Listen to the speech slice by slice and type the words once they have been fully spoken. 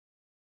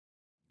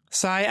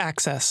Sci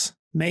Access,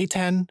 May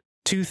 10,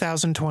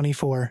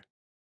 2024.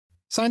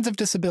 Signs of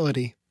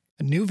Disability,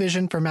 A New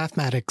Vision for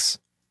Mathematics.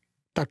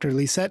 Dr.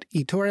 Lisette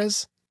E.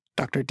 Torres,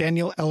 Dr.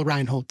 Daniel L.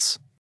 Reinholz.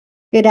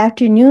 Good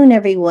afternoon,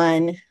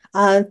 everyone.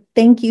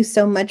 Thank you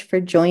so much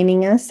for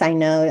joining us. I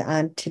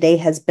know today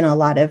has been a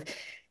lot of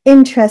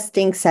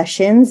interesting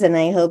sessions, and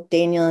I hope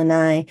Daniel and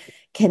I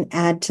can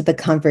add to the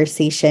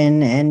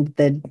conversation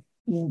and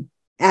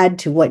add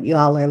to what you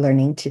all are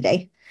learning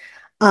today.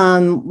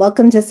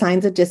 Welcome to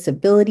Signs of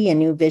Disability, A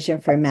New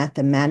Vision for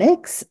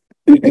Mathematics.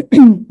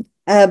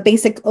 A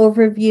basic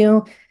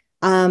overview.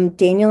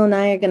 Daniel and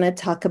I are going to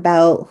talk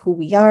about who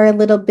we are a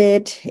little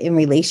bit in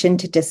relation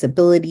to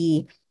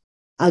disability.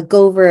 I'll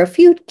go over a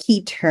few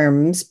key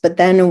terms, but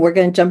then we're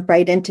going to jump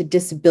right into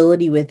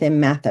disability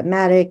within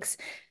mathematics,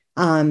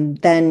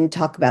 then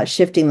talk about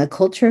shifting the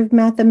culture of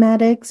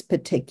mathematics,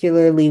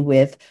 particularly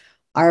with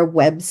our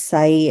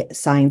website,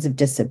 Signs of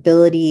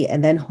Disability,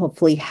 and then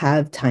hopefully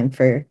have time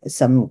for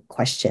some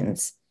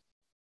questions.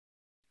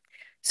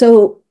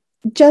 So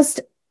just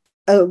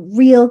a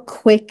real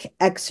quick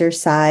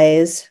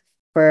exercise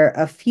for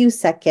a few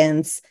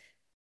seconds.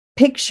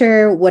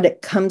 Picture what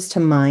it comes to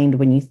mind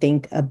when you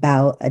think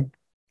about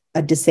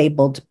a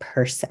disabled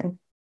person.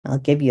 I'll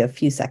give you a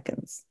few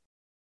seconds.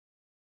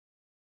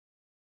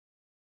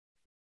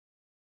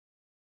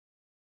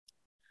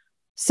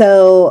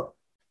 So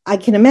I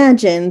can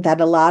imagine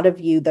that a lot of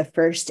you, the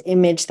first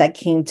image that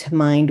came to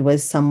mind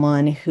was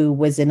someone who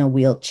was in a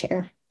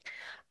wheelchair.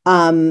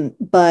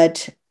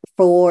 But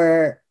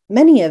for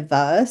many of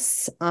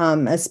us,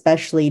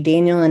 especially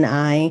Daniel and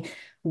I,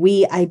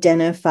 we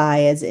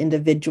identify as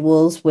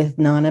individuals with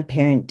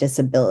non-apparent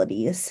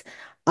disabilities.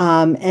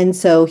 And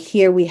so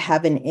here we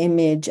have an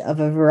image of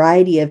a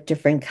variety of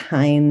different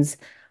kinds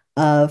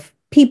of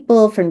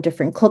people from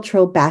different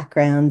cultural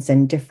backgrounds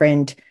and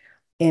different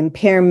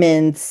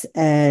impairments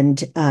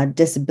and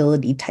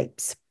disability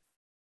types.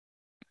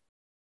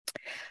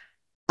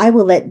 I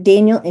will let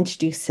Daniel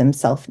introduce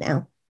himself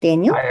now.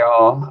 Daniel? Hi,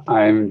 all.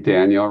 I'm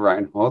Daniel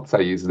Reinholz. I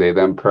use they,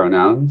 them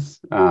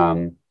pronouns.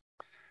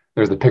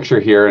 There's a picture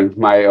here in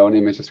my own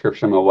image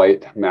description. I'm a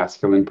white,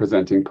 masculine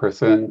presenting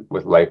person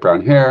with light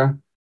brown hair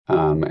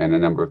and a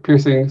number of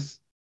piercings.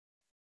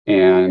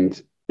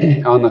 And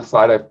on the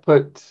slide, I've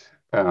put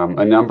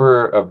a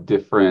number of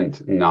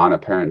different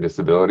non-apparent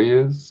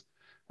disabilities.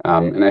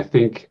 And I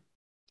think,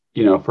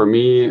 for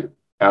me,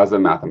 as a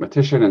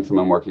mathematician and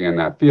someone working in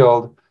that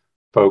field,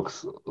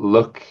 folks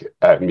look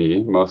at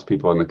me. Most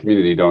people in the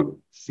community don't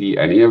see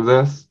any of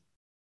this.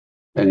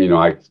 And,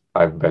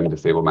 I've been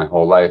disabled my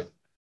whole life.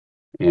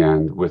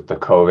 And with the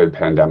COVID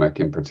pandemic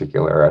in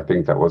particular, I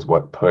think that was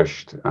what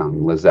pushed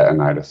Lisette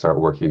and I to start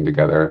working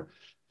together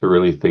to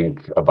really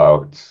think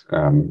about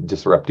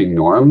disrupting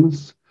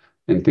norms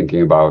and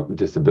thinking about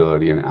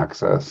disability and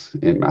access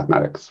in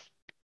mathematics.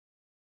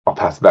 I'll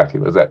pass it back to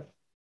you, Lisette.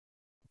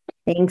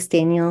 Thanks,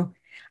 Daniel.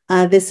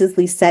 This is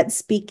Lisette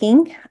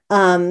speaking.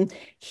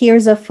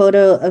 Here's a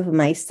photo of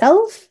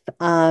myself.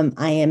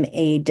 I am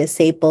a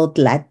disabled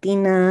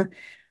Latina.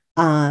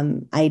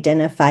 I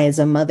identify as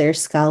a mother,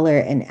 scholar,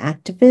 and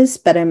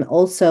activist, but I'm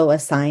also a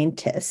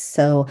scientist.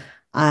 So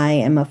I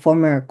am a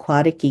former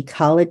aquatic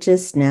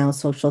ecologist, now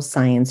social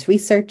science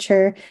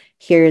researcher.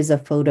 Here is a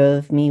photo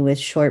of me with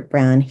short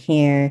brown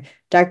hair,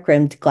 dark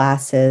rimmed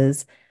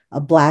glasses, a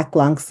black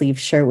long sleeve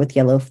shirt with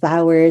yellow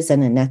flowers,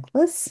 and a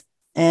necklace.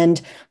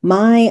 And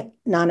my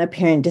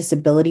non-apparent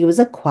disability was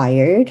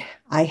acquired.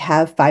 I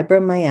have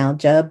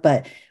fibromyalgia,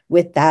 but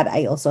with that,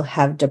 I also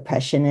have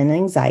depression and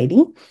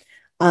anxiety.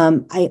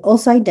 I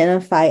also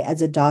identify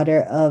as a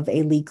daughter of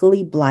a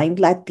legally blind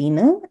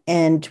Latina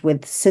and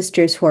with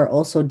sisters who are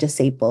also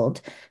disabled.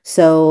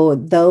 So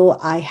though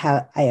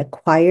I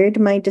acquired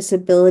my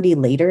disability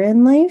later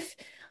in life,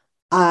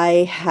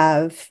 I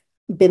have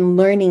been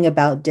learning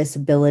about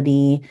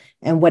disability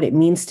and what it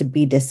means to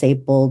be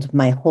disabled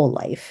my whole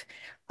life.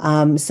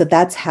 So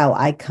that's how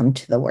I come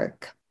to the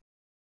work.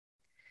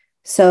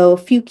 So a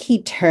few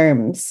key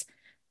terms.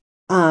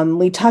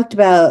 We talked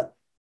about,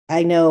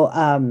 I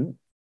know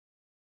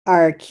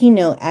our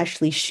keynote,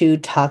 Ashley Shu,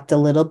 talked a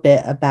little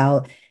bit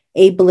about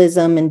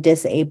ableism and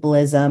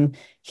disableism.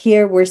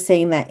 Here we're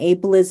saying that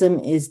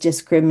ableism is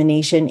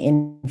discrimination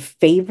in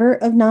favor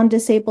of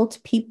non-disabled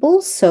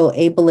people. So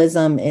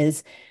ableism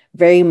is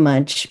very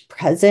much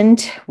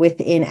present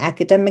within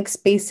academic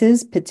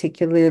spaces,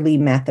 particularly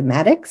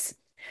mathematics.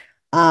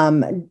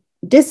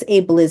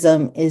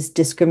 Disableism is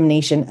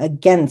discrimination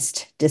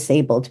against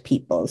disabled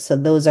people. So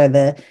those are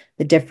the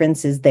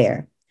differences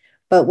there.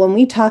 But when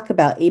we talk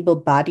about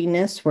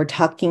able-bodiedness, we're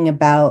talking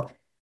about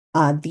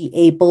the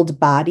abled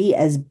body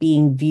as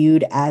being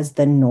viewed as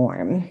the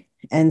norm.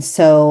 And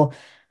so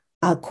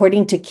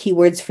according to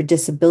Keywords for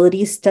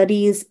Disability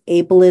Studies,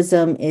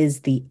 ableism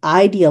is the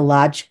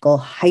ideological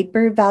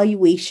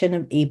hypervaluation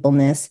of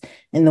ableness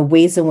and the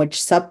ways in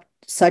which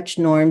such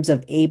norms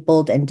of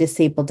abled and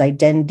disabled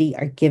identity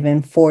are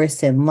given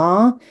force in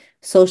law,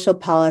 social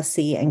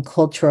policy, and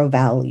cultural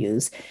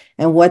values.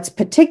 And what's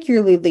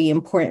particularly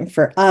important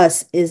for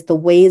us is the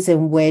ways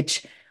in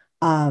which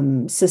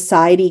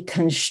society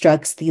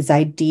constructs these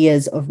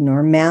ideas of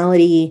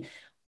normality,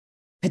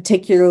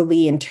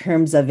 particularly in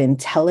terms of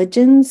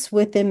intelligence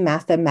within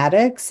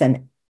mathematics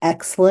and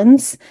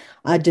excellence,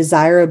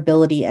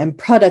 desirability, and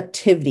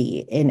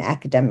productivity in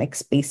academic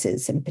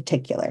spaces in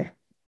particular.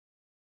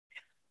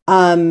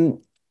 A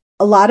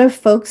lot of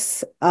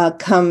folks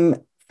come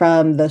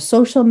from the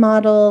social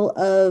model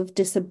of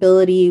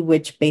disability,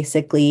 which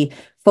basically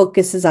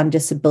focuses on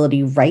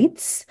disability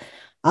rights,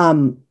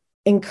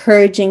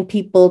 encouraging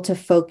people to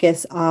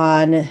focus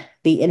on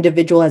the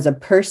individual as a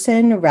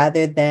person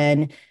rather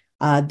than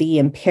the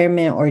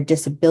impairment or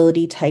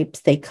disability types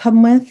they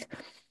come with.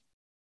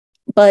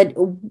 But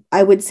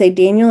I would say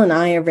Daniel and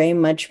I are very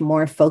much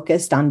more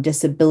focused on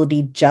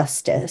disability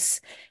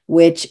justice,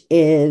 which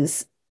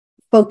is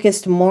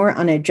focused more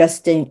on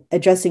addressing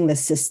the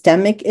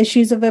systemic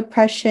issues of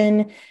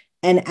oppression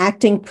and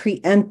acting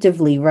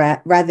preemptively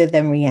rather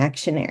than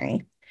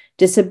reactionary.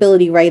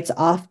 Disability rights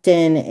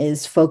often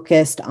is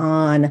focused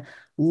on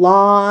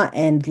law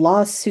and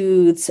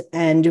lawsuits,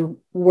 and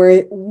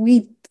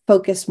we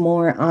focus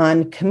more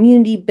on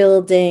community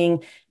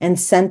building and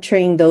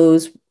centering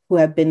those who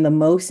have been the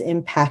most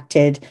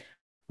impacted,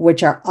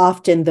 which are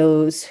often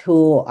those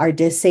who are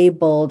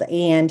disabled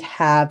and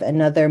have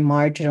another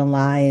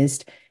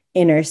marginalized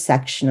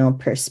intersectional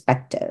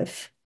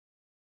perspective.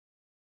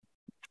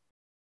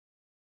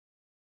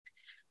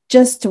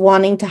 Just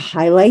wanting to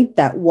highlight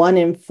that 1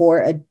 in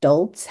 4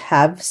 adults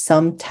have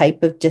some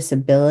type of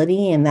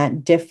disability, and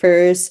that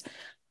differs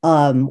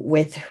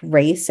with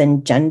race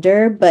and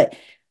gender. But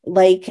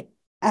like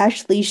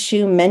Ashley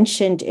Shue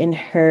mentioned in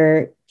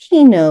her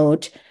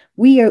keynote,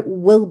 we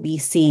will be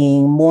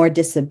seeing more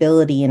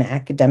disability in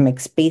academic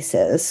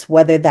spaces,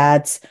 whether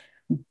that's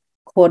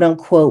quote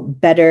unquote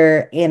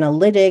better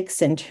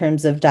analytics in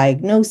terms of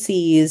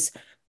diagnoses,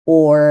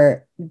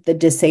 or the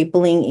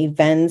disabling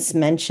events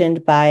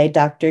mentioned by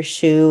Dr.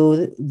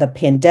 Shue, the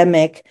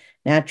pandemic,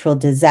 natural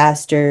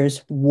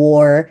disasters,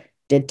 war,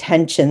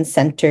 detention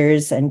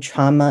centers, and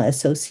trauma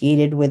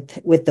associated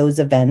with those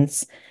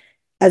events,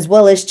 as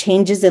well as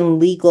changes in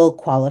legal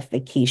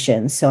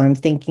qualifications. So I'm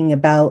thinking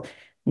about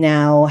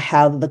now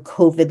how the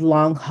COVID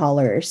long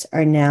haulers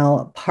are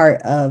now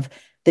part of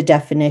the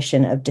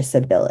definition of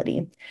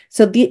disability.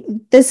 So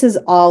this is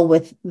all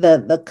with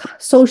the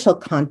social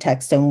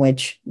context in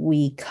which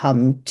we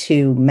come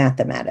to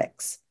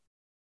mathematics.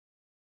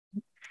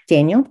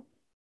 Daniel?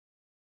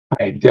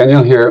 Hi,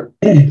 Daniel here.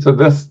 So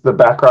the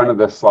background of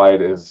this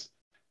slide is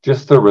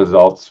just the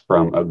results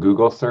from a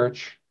Google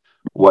search,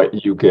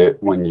 what you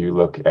get when you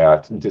look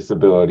at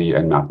disability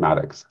and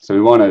mathematics. So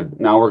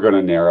now we're going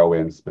to narrow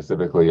in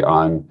specifically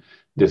on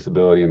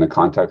disability in the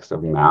context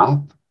of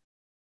math.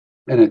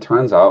 And it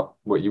turns out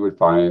what you would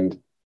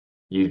find,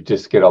 you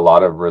just get a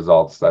lot of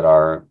results that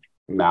are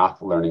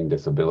math learning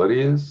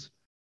disabilities.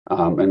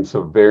 And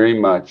so very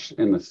much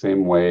in the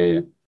same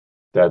way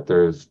that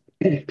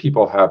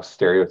people have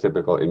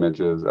stereotypical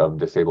images of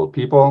disabled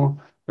people,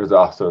 there's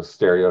also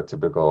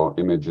stereotypical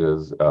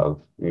images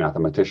of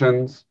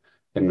mathematicians,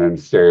 and then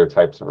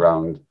stereotypes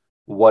around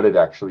what it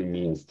actually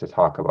means to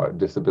talk about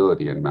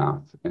disability in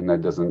math. And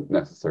that doesn't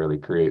necessarily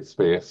create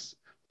space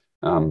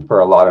for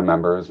a lot of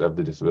members of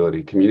the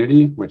disability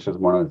community, which is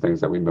one of the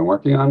things that we've been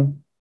working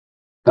on.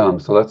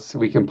 So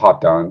we can pop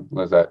down,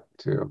 Lisette,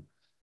 to,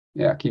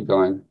 yeah, keep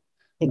going.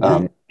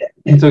 So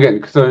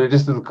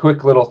just a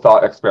quick little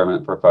thought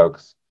experiment for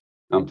folks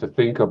to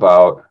think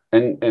about,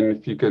 and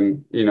if you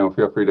can,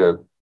 feel free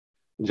to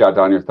jot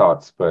down your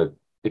thoughts, but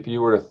if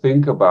you were to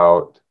think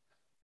about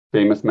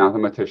famous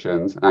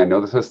mathematicians, and I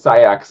know this is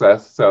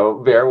Sci-Access, so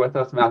bear with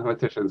us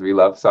mathematicians, we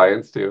love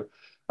science too.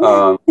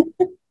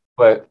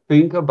 But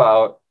think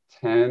about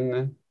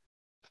 10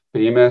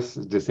 famous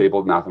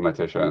disabled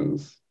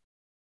mathematicians,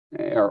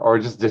 or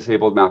just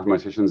disabled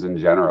mathematicians in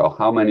general.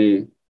 How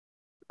many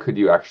could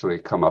you actually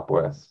come up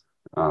with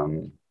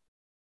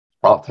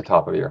off the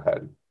top of your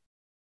head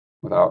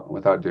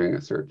without doing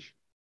a search?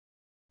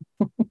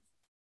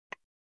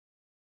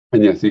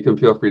 And yes, you can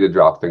feel free to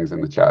drop things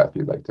in the chat if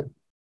you'd like to.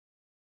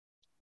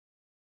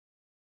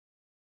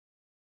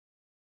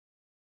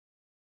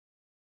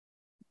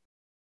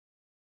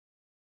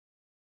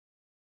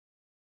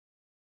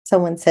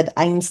 Someone said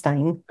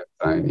Einstein.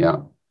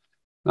 Yeah.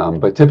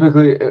 But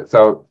typically,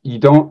 so you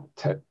don't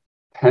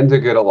tend to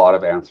get a lot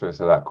of answers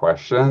to that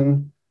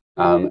question.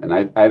 And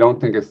I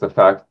don't think it's the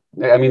fact,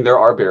 I mean, there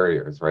are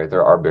barriers, right?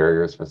 There are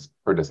barriers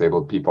for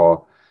disabled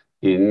people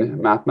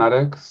in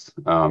mathematics.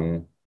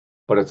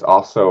 But it's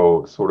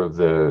also sort of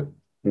the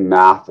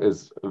math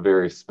is a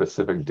very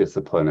specific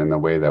discipline in the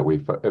way that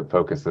it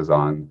focuses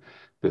on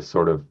this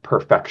sort of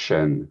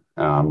perfection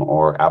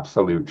or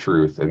absolute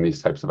truth and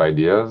these types of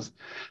ideas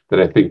that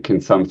I think can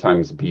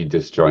sometimes be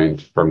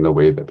disjoint from the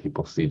way that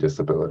people see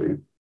disability.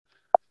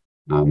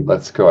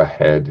 Let's go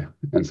ahead.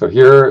 And so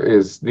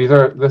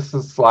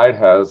this slide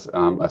has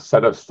a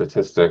set of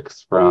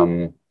statistics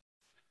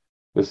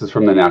this is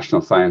from the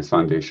National Science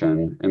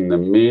Foundation. And the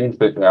main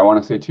thing, I want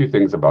to say two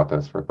things about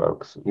this for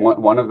folks.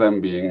 One of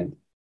them being,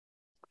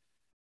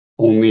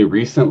 only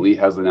recently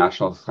has the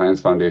National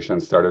Science Foundation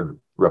started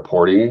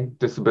reporting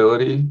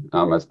disability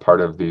as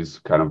part of these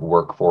kind of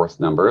workforce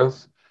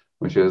numbers,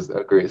 which is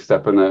a great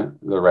step in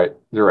the right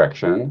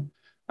direction.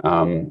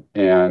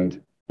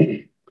 And,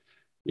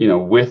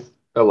 with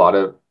a lot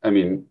of,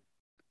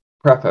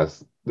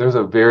 preface, there's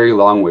a very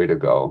long way to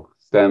go.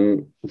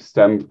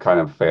 STEM kind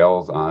of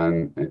fails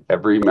on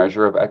every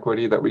measure of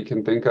equity that we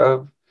can think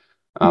of.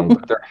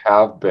 But there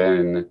have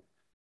been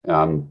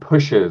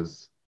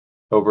pushes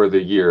over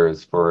the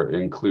years for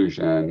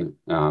inclusion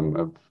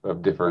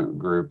of different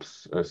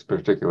groups,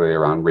 particularly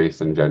around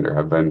race and gender,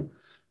 have been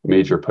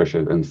major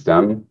pushes in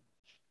STEM.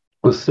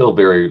 There's still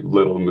very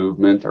little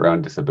movement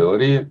around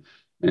disability.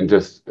 And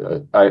just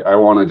I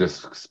want to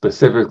just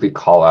specifically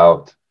call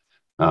out,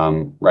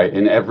 right,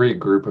 in every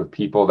group of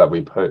people that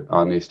we put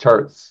on these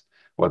charts,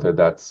 whether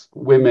that's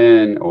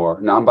women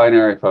or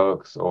non-binary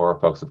folks or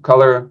folks of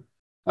color,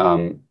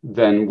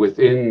 then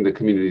within the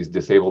communities,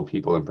 disabled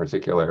people in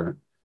particular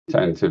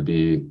tend to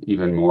be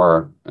even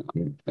more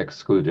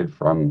excluded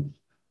from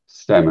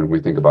STEM when we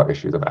think about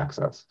issues of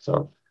access.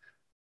 So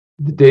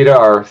the data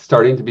are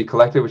starting to be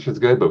collected, which is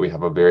good, but we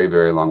have a very,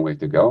 very long way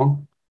to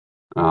go.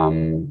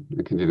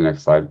 We can do the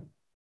next slide.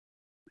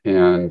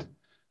 And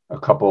a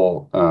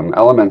couple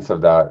elements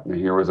of that.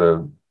 Here was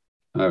a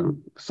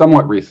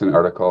somewhat recent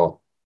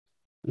article,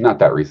 not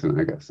that recent,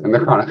 I guess, in the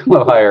Chronicle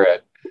of Higher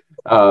Ed.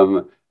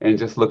 And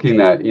just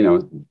looking at,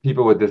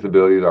 people with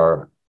disabilities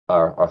are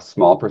a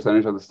small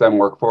percentage of the STEM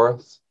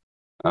workforce.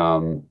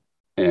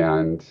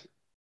 And,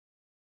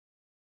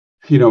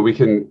 we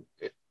can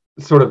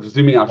sort of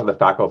zooming out to the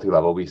faculty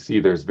level, we see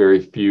there's very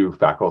few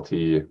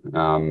faculty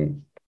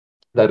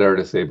that are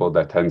disabled.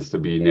 That tends to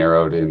be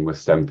narrowed in with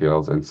STEM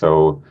fields. And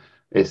so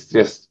it's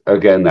just,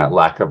 again, that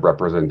lack of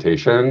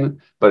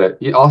representation. But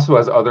it also,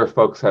 as other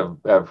folks have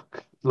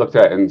looked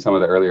at in some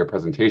of the earlier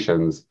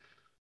presentations,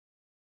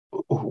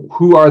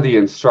 who are the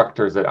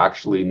instructors that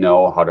actually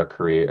know how to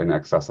create an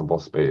accessible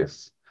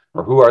space?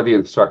 Or who are the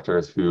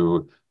instructors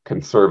who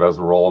can serve as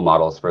role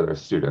models for their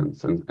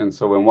students? And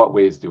so in what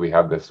ways do we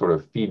have this sort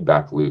of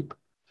feedback loop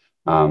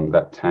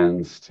that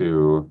tends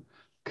to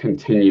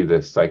continue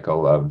this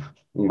cycle of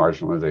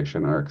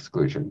marginalization or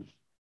exclusion?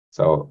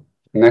 So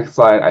next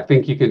slide. I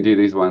think you can do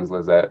these ones,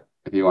 Lisette,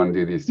 if you want to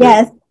do these too.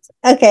 Yes.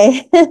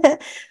 Okay.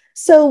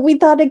 So we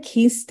thought a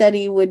case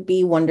study would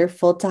be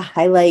wonderful to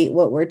highlight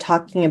what we're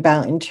talking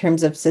about in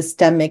terms of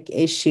systemic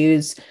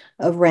issues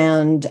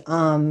around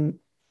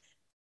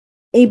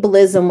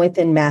ableism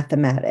within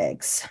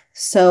mathematics.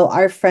 So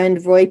our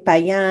friend Roy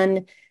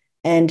Payan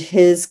and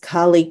his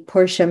colleague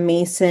Portia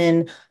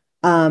Mason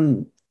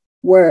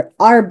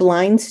are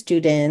blind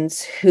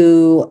students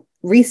who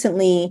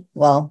recently,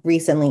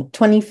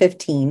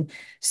 2015,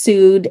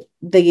 sued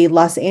the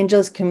Los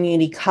Angeles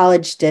Community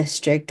College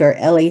District, or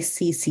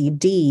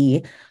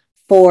LACCD,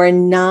 for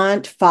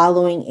not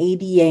following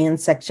ADA and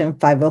Section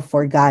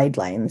 504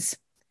 guidelines.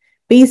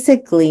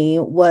 Basically,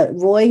 what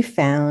Roy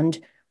found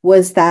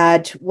was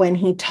that when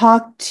he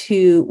talked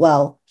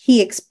to,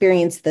 he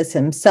experienced this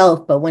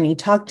himself, but when he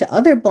talked to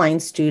other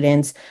blind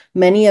students,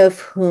 many of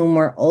whom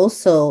were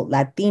also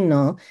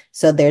Latino,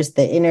 so there's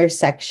the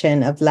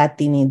intersection of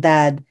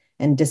Latinidad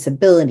and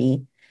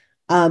disability.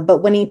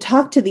 But when he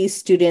talked to these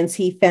students,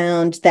 he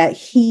found that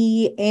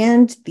he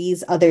and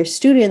these other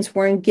students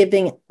weren't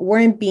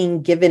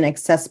being given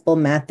accessible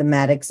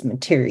mathematics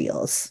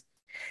materials.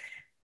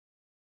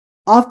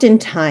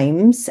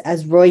 Oftentimes,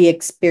 as Roy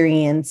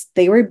experienced,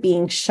 they were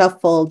being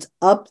shuffled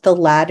up the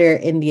ladder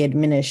in the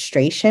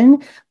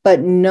administration, but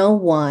no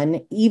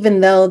one, even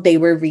though they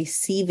were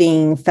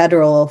receiving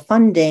federal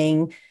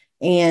funding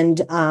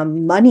and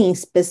money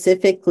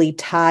specifically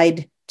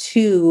tied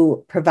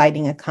to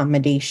providing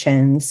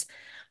accommodations,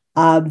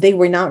 they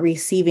were not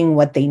receiving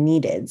what they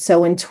needed.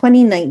 So in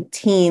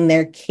 2019,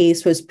 their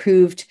case was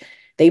proved.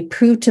 They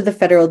proved to the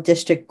federal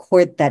district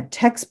court that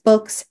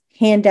textbooks,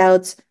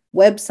 handouts,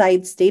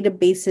 websites,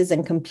 databases,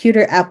 and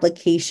computer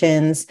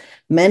applications,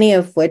 many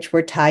of which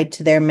were tied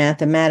to their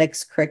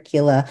mathematics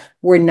curricula,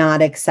 were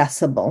not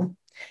accessible.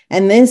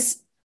 And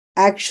this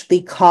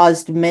actually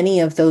caused many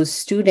of those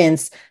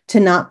students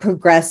to not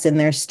progress in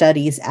their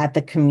studies at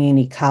the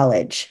community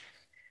college.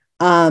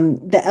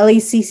 The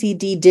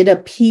LACCD did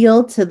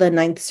appeal to the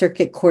Ninth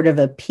Circuit Court of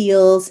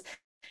Appeals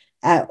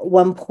at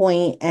one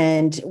point,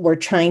 and were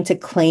trying to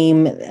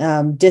claim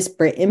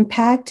disparate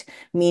impact,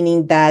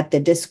 meaning that the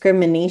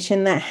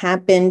discrimination that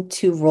happened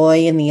to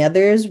Roy and the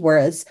others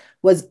was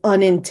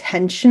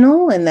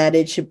unintentional and that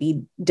it should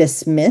be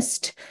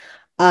dismissed.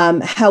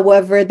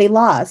 However, they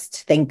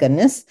lost, thank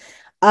goodness.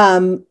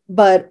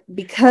 But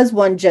because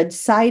one judge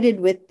sided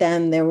with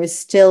them, there was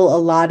still a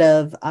lot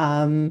of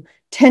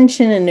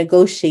tension and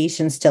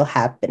negotiation still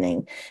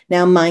happening.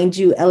 Now, mind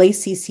you,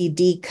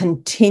 LACCD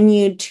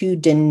continued to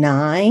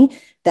deny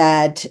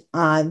that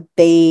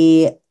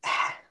they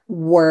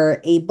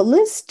were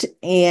ableist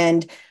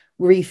and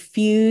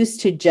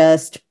refused to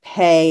just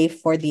pay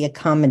for the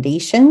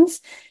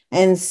accommodations.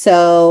 And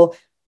so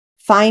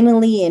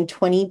Finally, in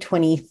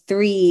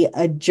 2023,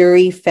 a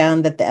jury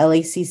found that the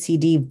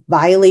LACCD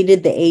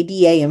violated the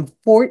ADA in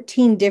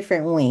 14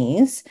 different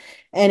ways.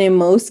 And in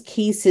most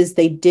cases,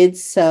 they did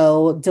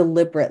so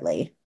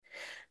deliberately.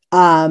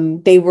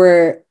 They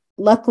were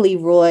luckily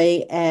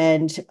Roy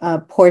and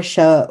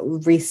Portia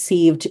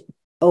received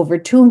over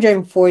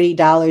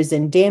 $240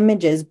 in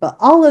damages, but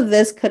all of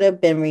this could have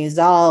been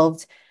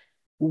resolved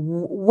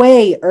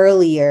way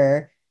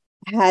earlier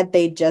had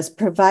they just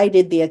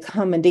provided the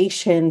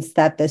accommodations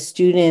that the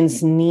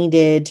students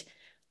needed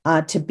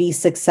to be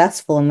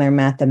successful in their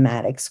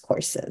mathematics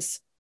courses.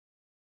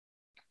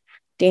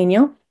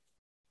 Daniel?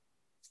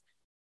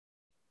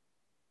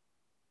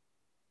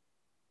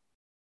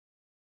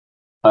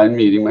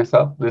 Unmuting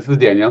myself. This is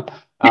Daniel.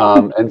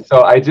 And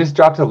so I just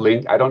dropped a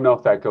link. I don't know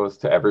if that goes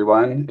to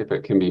everyone. If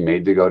it can be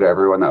made to go to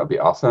everyone, that would be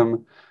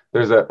awesome.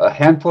 There's a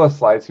handful of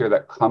slides here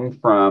that come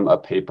from a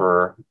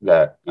paper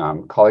that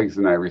colleagues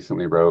and I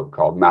recently wrote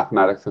called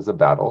Mathematics is a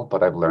Battle,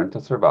 but I've Learned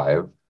to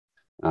Survive,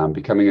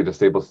 Becoming a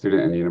Disabled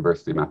Student in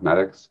University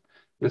Mathematics.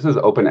 This is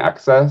open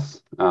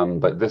access,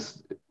 but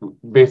this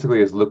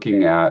basically is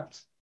looking at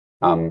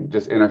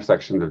just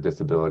intersections of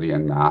disability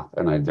and math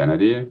and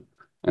identity.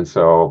 And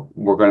so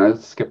we're going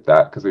to skip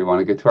that because we want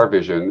to get to our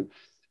vision.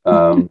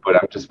 But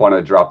I just want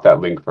to drop that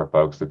link for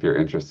folks if you're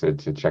interested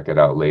to check it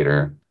out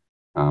later.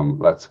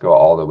 Let's go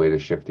all the way to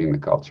shifting the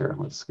culture.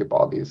 Let's skip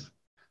all these.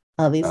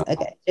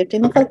 Okay,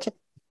 shifting the culture.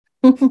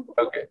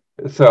 Okay,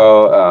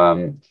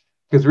 so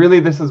because really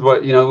this is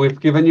what,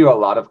 we've given you a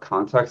lot of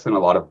context and a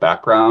lot of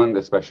background,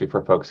 especially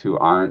for folks who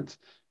aren't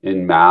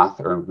in math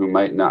or who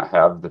might not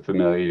have the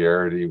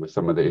familiarity with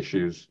some of the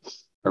issues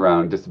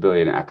around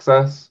disability and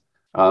access.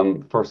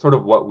 For sort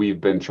of what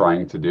we've been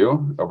trying to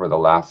do over the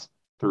last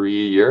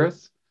 3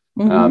 years.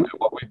 And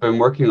what we've been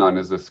working on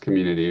is this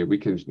community. We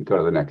can go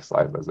to the next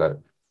slide, Lisette,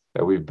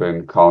 that we've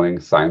been calling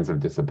signs of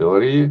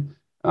disability.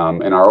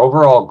 And our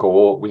overall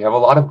goal, we have a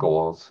lot of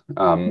goals,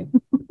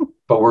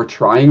 but we're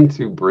trying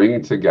to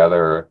bring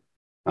together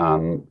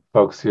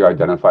folks who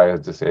identify as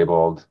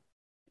disabled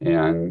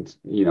and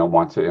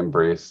want to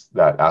embrace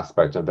that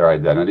aspect of their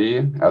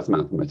identity as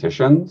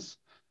mathematicians.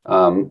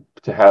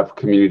 To have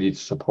community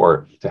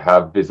support, to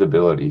have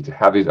visibility, to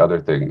have these other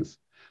things.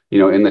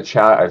 In the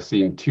chat, I've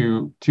seen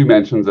two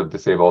mentions of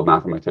disabled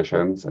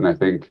mathematicians, and I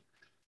think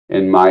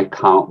in my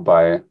count,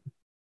 by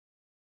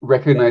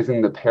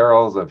recognizing the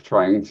perils of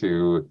trying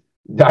to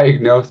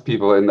diagnose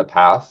people in the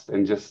past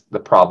and just the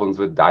problems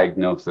with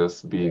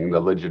diagnosis being the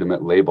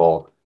legitimate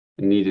label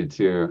needed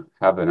to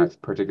have a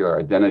particular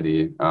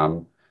identity,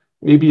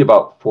 maybe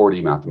about 40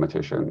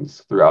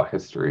 mathematicians throughout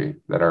history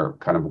that are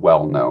kind of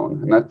well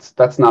known. And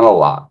that's not a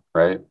lot,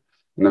 right?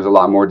 And there's a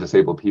lot more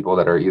disabled people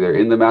that are either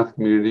in the math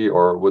community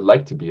or would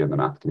like to be in the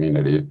math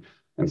community.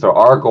 And so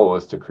our goal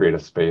is to create a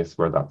space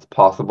where that's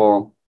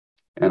possible,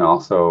 and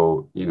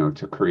also,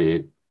 to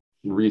create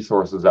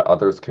resources that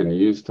others can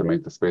use to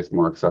make the space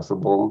more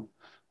accessible.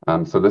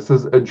 So this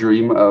is a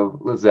dream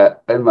of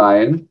Lisette and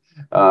mine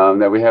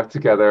that we have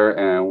together,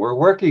 and we're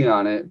working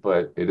on it,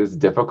 but it is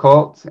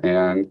difficult.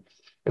 And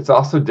it's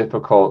also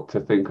difficult to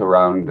think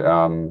around,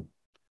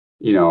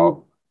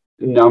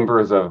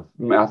 numbers of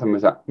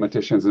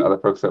mathematicians and other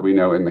folks that we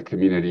know in the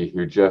community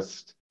who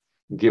just,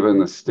 given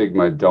the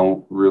stigma,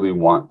 don't really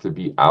want to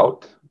be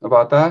out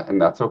about that. And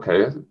that's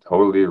okay,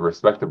 totally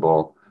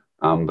respectable.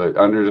 But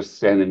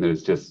understanding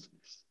there's just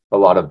a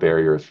lot of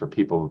barriers for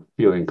people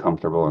feeling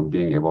comfortable and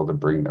being able to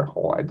bring their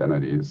whole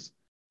identities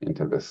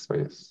into this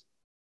space.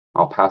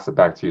 I'll pass it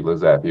back to you,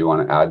 Lisette, if you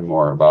want to add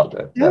more about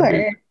that.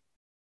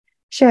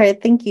 Sure.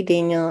 Thank you,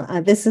 Daniel.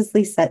 This is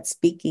Lisette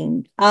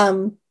speaking.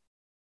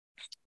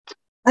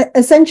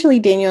 Essentially,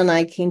 Daniel and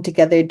I came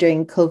together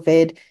during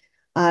COVID,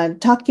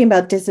 talking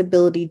about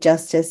disability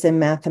justice in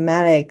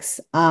mathematics.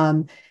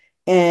 And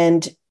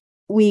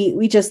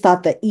we just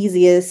thought the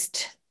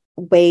easiest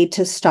way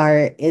to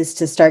start is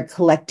to start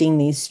collecting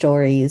these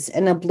stories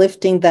and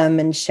uplifting them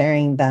and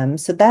sharing them.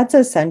 So that's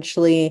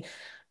essentially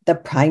the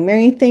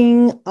primary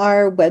thing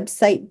our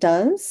website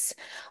does.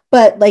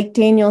 But like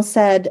Daniel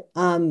said,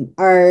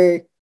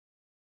 our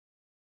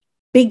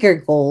bigger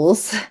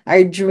goals,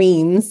 our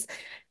dreams,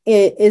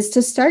 is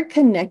to start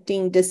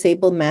connecting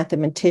disabled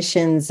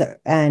mathematicians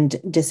and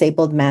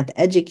disabled math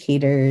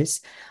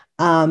educators,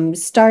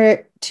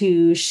 start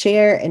to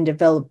share and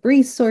develop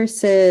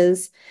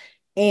resources,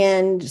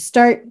 and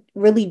start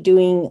really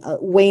doing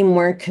way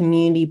more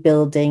community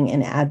building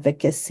and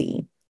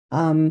advocacy.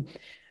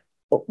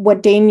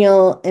 What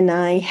Daniel and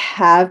I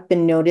have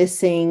been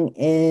noticing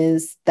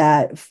is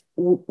that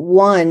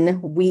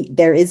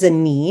there is a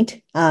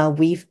need.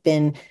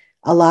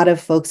 A lot of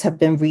folks have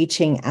been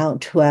reaching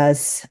out to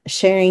us,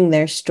 sharing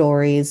their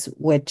stories,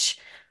 which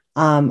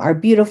are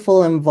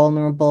beautiful and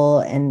vulnerable,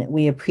 and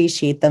we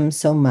appreciate them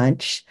so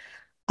much.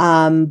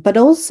 But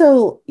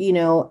also,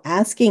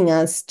 asking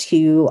us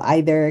to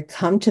either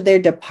come to their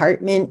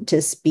department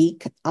to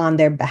speak on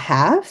their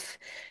behalf,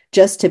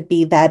 just to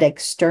be that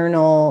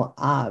external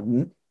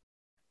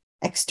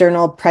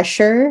external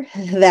pressure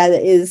that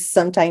is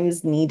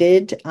sometimes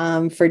needed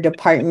for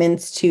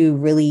departments to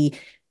really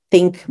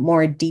think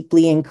more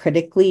deeply and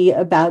critically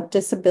about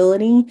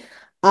disability.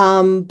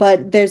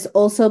 But there's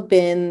also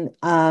been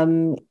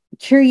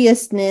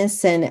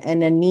curiousness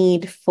and a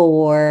need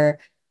for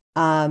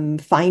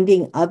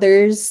finding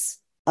other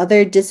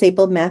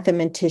disabled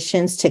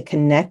mathematicians to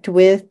connect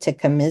with, to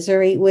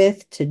commiserate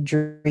with, to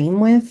dream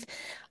with.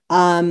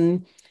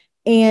 And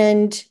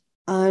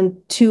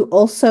to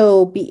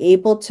also be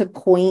able to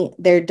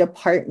point their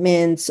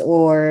departments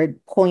or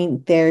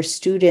point their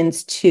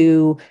students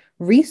to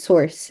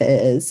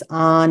resources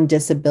on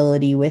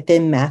disability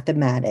within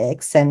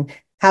mathematics and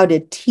how to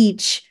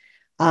teach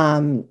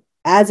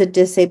as a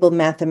disabled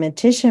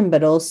mathematician,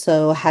 but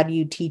also how do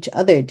you teach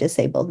other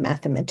disabled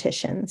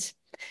mathematicians?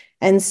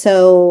 And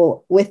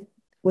so with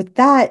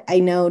that, I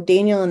know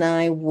Daniel and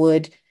I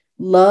would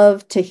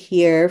love to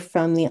hear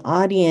from the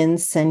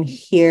audience and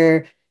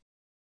hear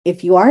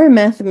if you are a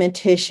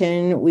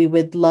mathematician, we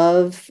would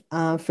love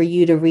for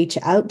you to reach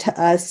out to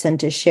us and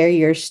to share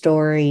your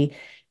story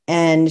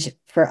and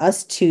for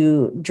us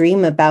to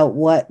dream about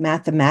what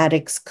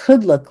mathematics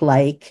could look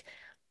like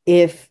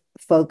if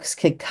folks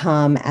could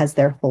come as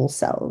their whole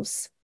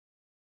selves.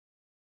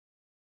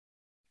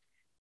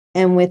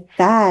 And with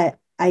that,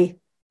 I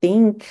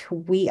think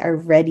we are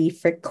ready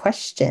for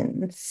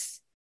questions.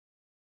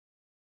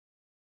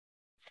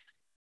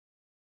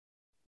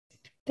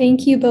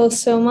 Thank you both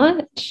so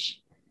much.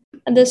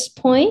 At this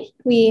point,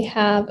 we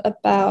have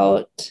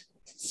about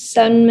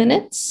 7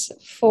 minutes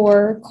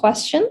for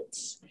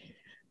questions.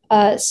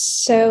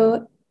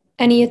 So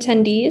any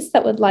attendees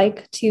that would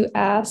like to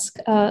ask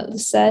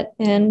Lisette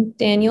and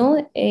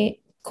Daniel a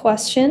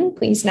question,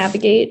 please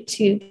navigate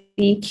to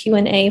the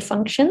Q&A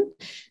function,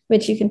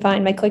 which you can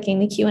find by clicking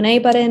the Q&A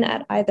button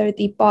at either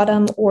the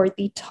bottom or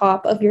the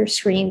top of your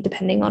screen,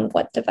 depending on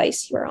what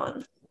device you're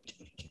on.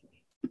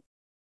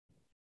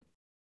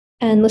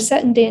 And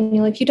Lisette and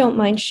Daniel, if you don't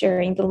mind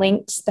sharing the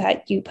links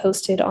that you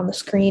posted on the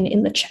screen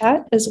in the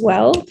chat as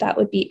well, that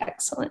would be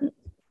excellent.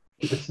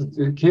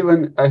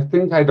 Caitlin, I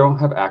think I don't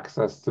have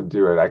access to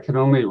do it. I can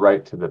only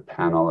write to the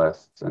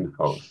panelists and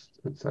host,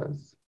 it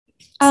says.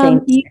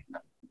 You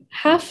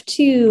have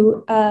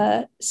to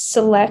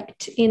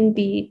select in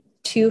the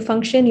to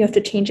function. You have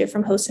to change it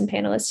from host and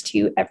panelists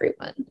to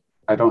everyone.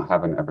 I don't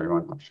have an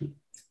everyone option.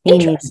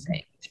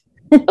 Interesting.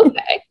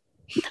 Okay.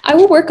 I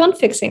will work on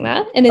fixing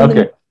that. And in the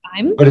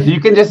meantime. But if you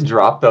can just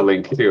drop the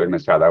link too in the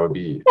chat, that would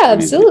be amazing.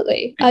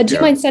 Absolutely. Do you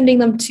mind sending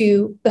them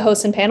to the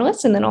hosts and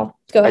panelists, and then I'll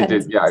go ahead?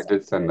 I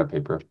did send the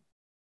paper.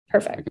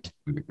 Perfect.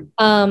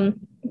 Then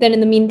in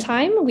the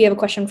meantime, we have a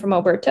question from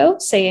Alberto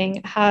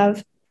saying,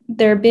 have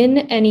there been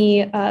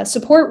any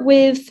support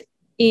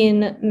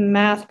in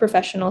math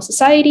professional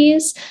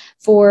societies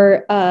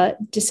for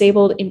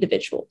disabled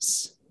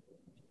individuals?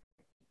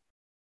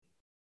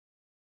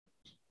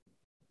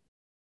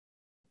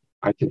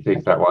 I can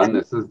take that one.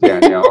 This is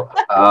Daniel.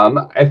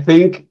 I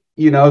think,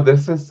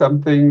 this is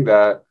something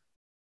that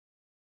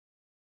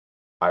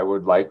I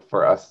would like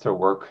for us to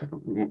work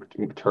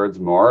towards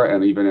more,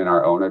 and even in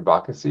our own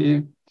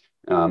advocacy.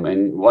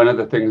 And one of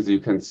the things you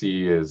can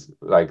see is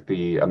like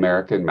the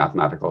American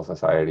Mathematical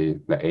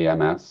Society, the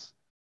AMS.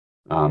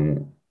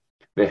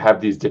 They have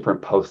these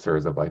different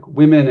posters of like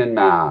women in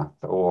math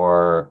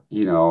or,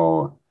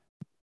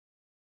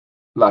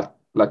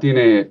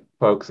 Latina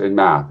folks in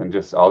math, and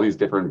just all these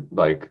different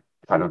like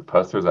kind of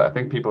posters that I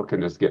think people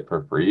can just get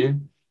for free.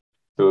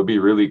 So it would be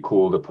really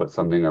cool to put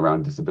something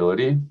around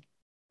disability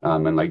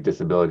and like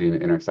disability and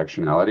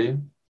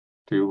intersectionality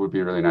too would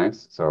be really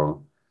nice.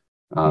 So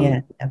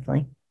yeah,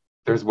 definitely.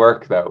 There's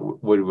work that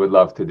would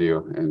love to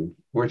do, and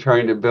we're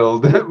trying to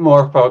build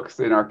more folks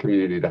in our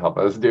community to help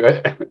us do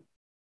it.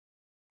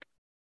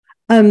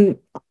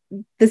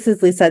 This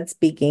is Lisette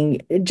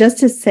speaking. Just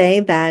to say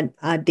that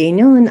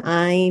Daniel and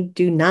I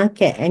do not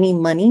get any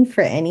money for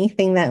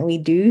anything that we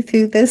do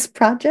through this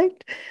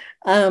project.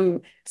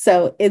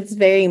 So it's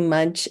very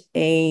much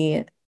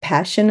a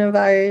passion of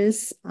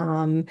ours.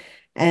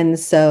 And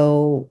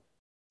so,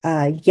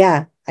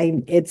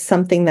 it's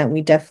something that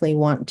we definitely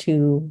want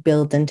to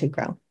build and to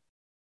grow.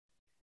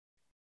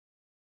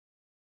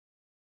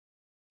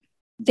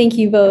 Thank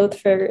you both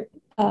for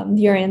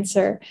your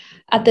answer.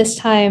 At this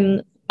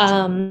time,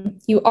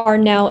 you are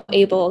now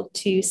able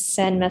to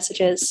send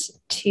messages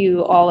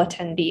to all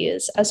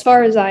attendees, as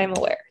far as I am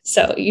aware.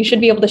 So you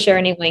should be able to share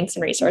any links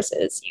and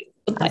resources you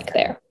would like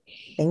there.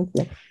 Thank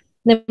you.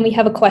 Then we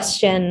have a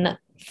question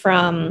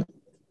from,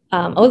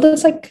 it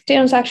looks like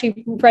Daniel's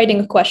actually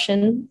writing a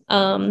question.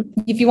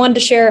 If you wanted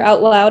to share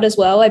out loud as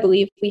well, I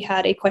believe we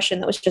had a question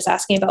that was just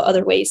asking about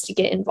other ways to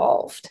get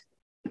involved.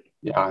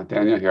 Yeah,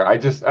 Daniel here. I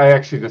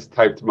actually just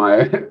typed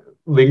my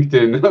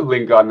LinkedIn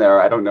link on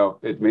there. I don't know,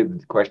 it made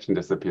the question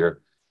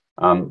disappear.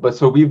 But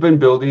so we've been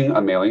building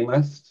a mailing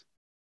list.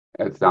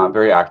 It's not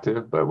very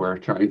active, but we're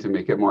trying to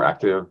make it more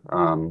active.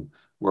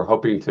 We're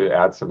hoping to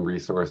add some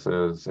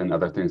resources and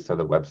other things to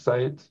the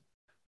website.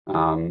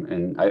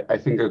 And I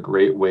think a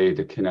great way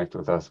to connect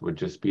with us would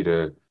just be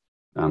to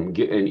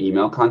get an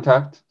email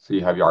contact. So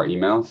you have our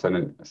email, send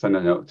a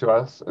note to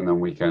us, and then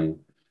we can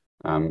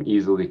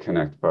easily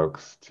connect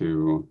folks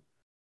to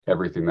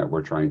everything that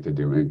we're trying to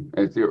do. And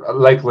it's,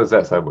 like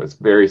Lisette said, it's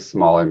very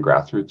small and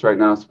grassroots right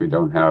now, so we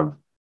don't have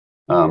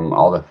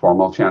all the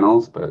formal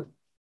channels, but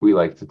we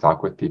like to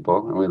talk with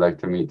people and we like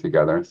to meet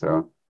together.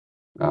 So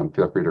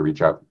feel free to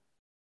reach out.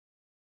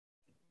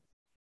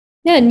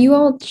 Yeah, and you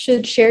all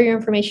should share your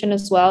information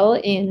as well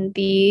in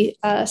the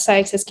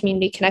SciAccess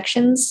Community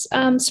Connections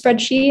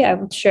spreadsheet. I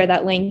will share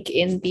that link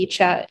in the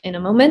chat in a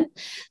moment.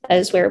 That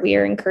is where we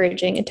are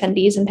encouraging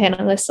attendees and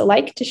panelists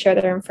alike to share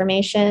their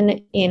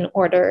information in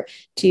order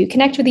to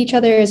connect with each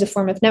other as a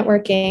form of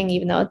networking,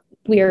 even though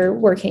we are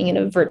working in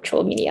a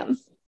virtual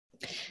medium.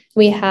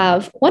 We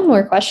have one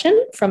more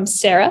question from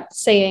Sarah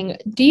saying,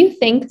 do you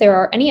think there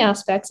are any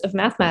aspects of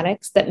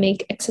mathematics that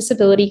make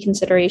accessibility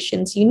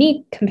considerations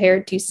unique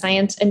compared to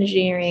science,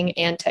 engineering,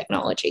 and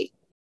technology?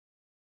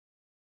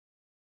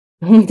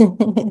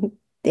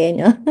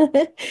 Daniel,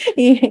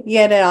 you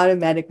had an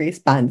automatic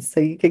response, so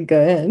you could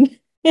go ahead.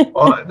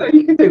 Well, no,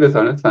 you can take this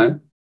on, it's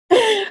fine.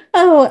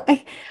 Oh,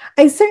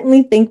 I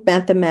certainly think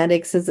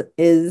mathematics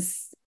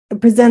is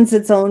presents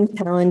its own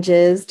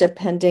challenges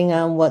depending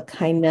on what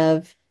kind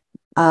of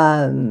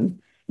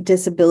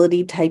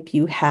disability type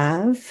you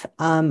have.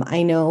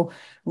 I know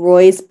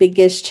Roy's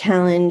biggest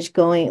challenge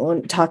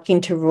when talking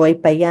to Roy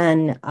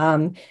Payan,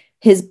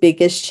 his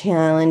biggest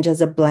challenge as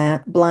a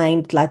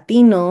blind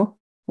Latino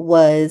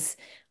was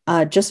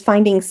just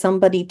finding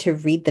somebody to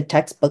read the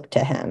textbook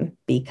to him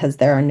because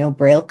there are no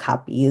Braille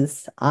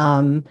copies,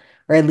 or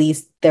at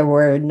least there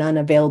were none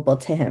available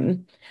to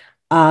him.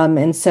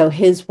 And so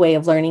his way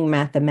of learning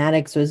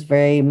mathematics was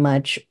very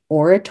much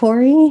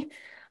oratory.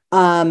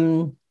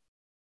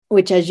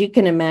 Which, as you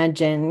can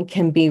imagine,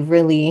 can be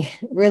really,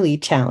 really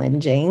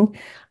challenging.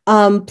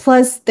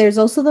 Plus, there's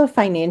also the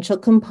financial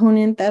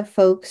component that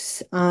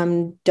folks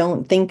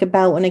don't think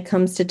about when it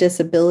comes to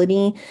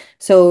disability.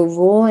 So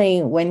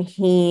Roy, when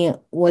he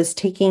was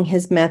taking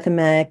his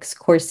mathematics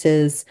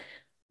courses,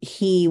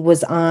 he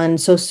was on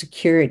Social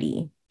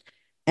Security.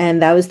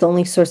 And that was the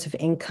only source of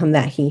income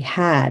that he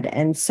had.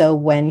 And so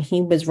when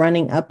he was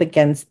running up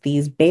against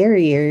these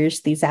barriers,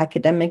 these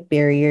academic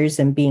barriers,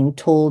 and being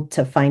told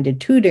to find a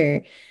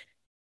tutor,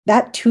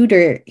 that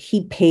tutor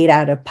he paid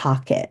out of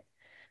pocket.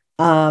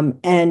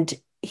 And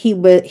he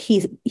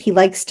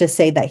likes to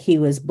say that he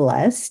was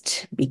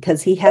blessed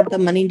because he had the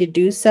money to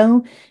do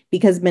so,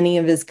 because many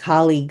of his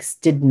colleagues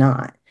did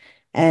not.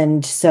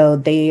 And so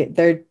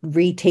they're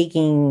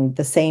retaking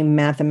the same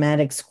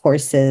mathematics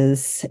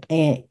courses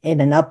in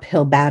an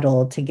uphill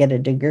battle to get a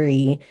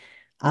degree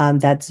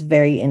that's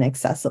very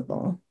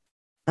inaccessible.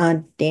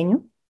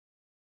 Daniel?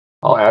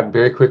 I'll add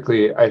very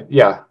quickly.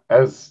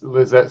 As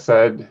Lisette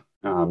said,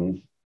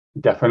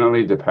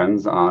 definitely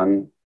depends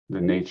on the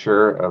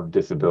nature of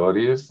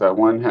disabilities that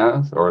one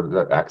has or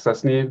the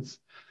access needs.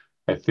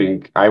 I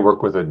think I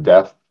work with a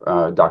deaf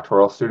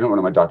doctoral student, one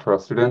of my doctoral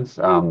students.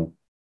 And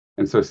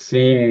so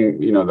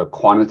seeing, the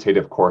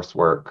quantitative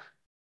coursework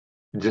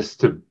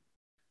just to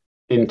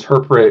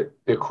interpret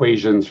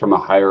equations from a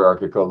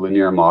hierarchical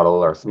linear model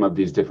or some of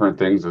these different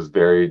things is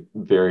very,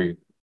 very,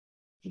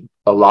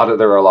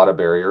 there are a lot of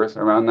barriers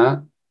around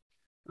that.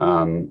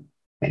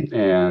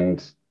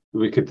 And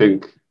we could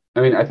think,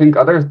 I think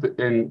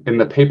in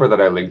the paper that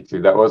I linked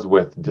to, that was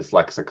with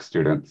dyslexic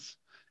students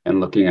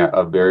and looking at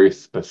a very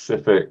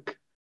specific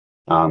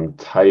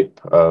type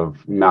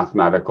of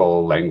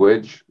mathematical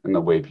language and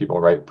the way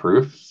people write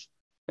proofs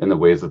and the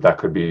ways that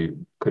could be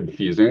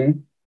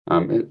confusing.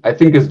 I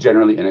think is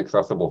generally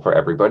inaccessible for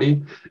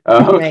everybody.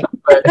 Right.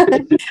 But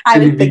I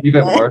would think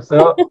even more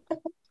so.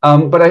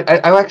 But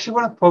I actually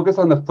want to focus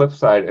on the flip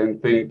side and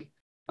think,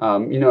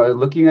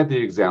 looking at the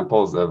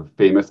examples of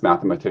famous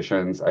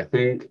mathematicians, I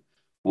think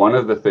one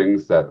of the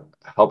things that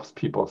helps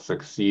people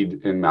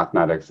succeed in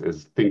mathematics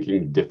is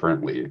thinking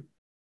differently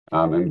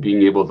and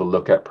being able to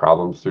look at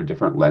problems through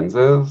different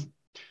lenses.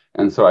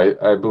 And so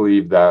I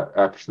believe that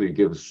actually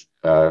gives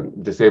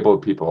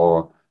disabled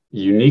people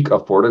unique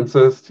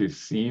affordances to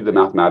see the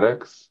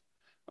mathematics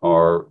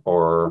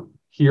or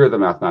hear the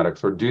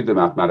mathematics or do the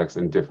mathematics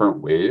in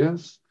different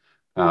ways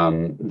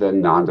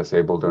than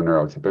non-disabled or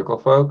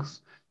neurotypical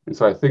folks. And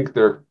so I think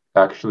they're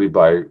actually,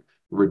 by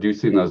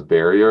reducing those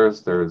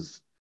barriers, there's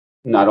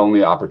not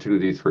only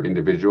opportunities for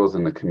individuals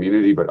in the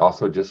community, but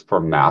also just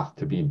for math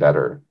to be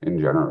better in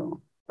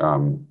general.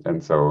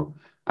 And so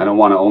I don't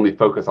want to only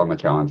focus on the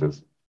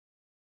challenges.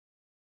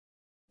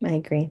 I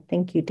agree.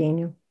 Thank you,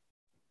 Daniel.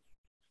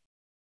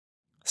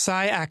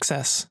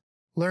 SciAccess.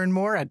 Learn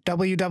more at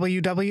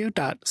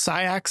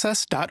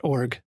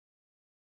www.sciaccess.org.